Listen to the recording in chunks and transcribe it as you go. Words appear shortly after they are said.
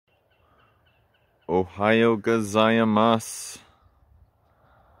Ohayo gozaimasu.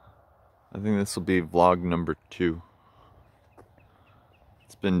 I think this will be vlog number 2.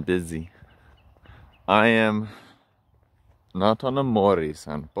 It's been busy. I am not on a mori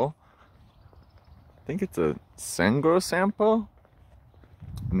sanpo. I think it's a sengro sanpo?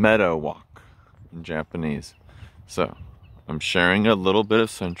 Meadow walk in Japanese. So, I'm sharing a little bit of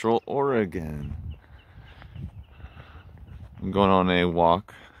Central Oregon. I'm going on a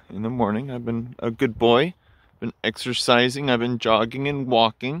walk in the morning. I've been a good boy. Been exercising. I've been jogging and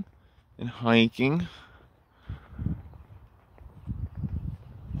walking and hiking.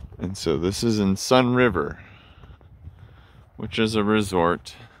 And so this is in Sunriver, which is a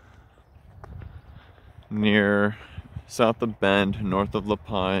resort near south of Bend, north of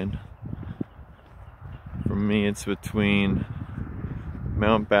Lapine. For me, it's between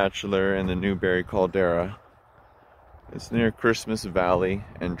Mount Bachelor and the Newberry Caldera. It's near Christmas Valley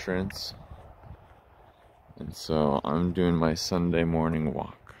entrance. And so I'm doing my Sunday morning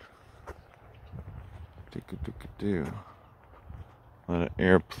walk. A lot of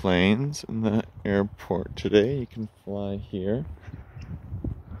airplanes in the airport today. You can fly here.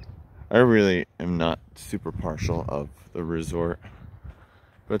 I really am not super partial of the resort,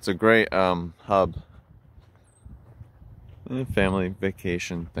 but it's a great hub. A family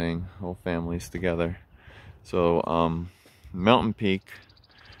vacation thing, whole families together. So Mountain Peak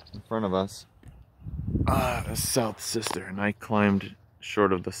in front of us, the South Sister, and I climbed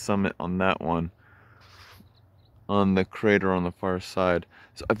short of the summit on that one, on the crater on the far side.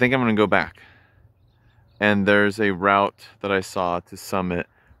 So I think I'm gonna go back, and there's a route that I saw to summit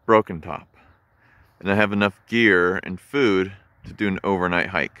Broken Top, and I have enough gear and food to do an overnight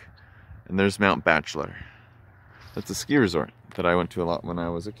hike. And there's Mount Bachelor. That's a ski resort that I went to a lot when I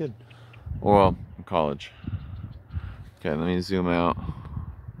was a kid, well, in college. Okay, let me zoom out.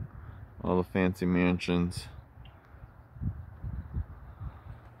 All the fancy mansions.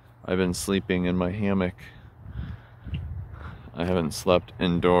 I've been sleeping in my hammock. I haven't slept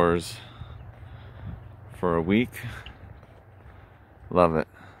indoors for a week. Love it.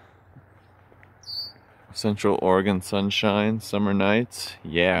 Central Oregon sunshine, summer nights.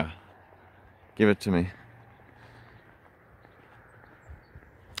 Yeah. Give it to me.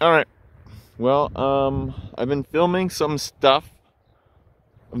 Alright. Well, I've been filming some stuff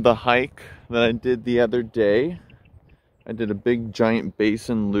of the hike that I did the other day. I did a big giant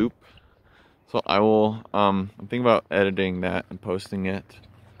basin loop. So I will, I'm thinking about editing that and posting it.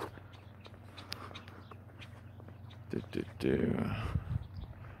 This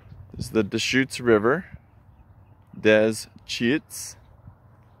is the Deschutes River. Des Chutes.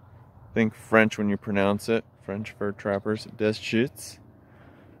 Think French when you pronounce it. French fur trappers. Des Chutes.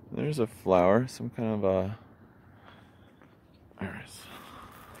 There's a flower, some kind of a iris.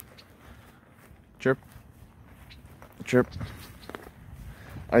 Chirp. Chirp.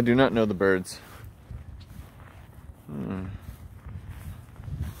 I do not know the birds.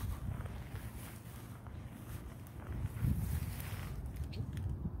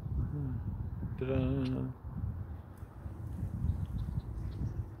 Ta-da.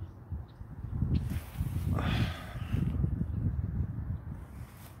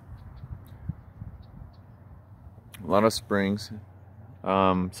 A lot of springs.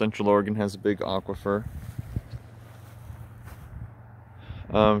 Central Oregon has a big aquifer.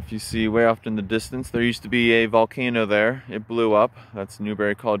 If you see way off in the distance, there used to be a volcano there. It blew up. That's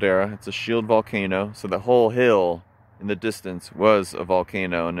Newberry Caldera. It's a shield volcano. So the whole hill in the distance was a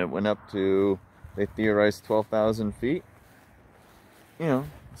volcano, and it went up to, they theorized, 12,000 feet. You know,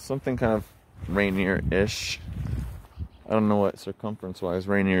 something kind of Rainier-ish. I don't know what circumference-wise.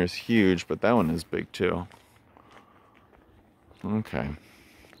 Rainier is huge, but that one is big too. Okay.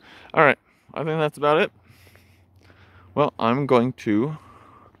 Alright, I think that's about it. Well, I'm going to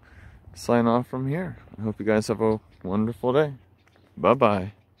sign off from here. I hope you guys have a wonderful day.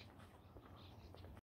 Bye-bye.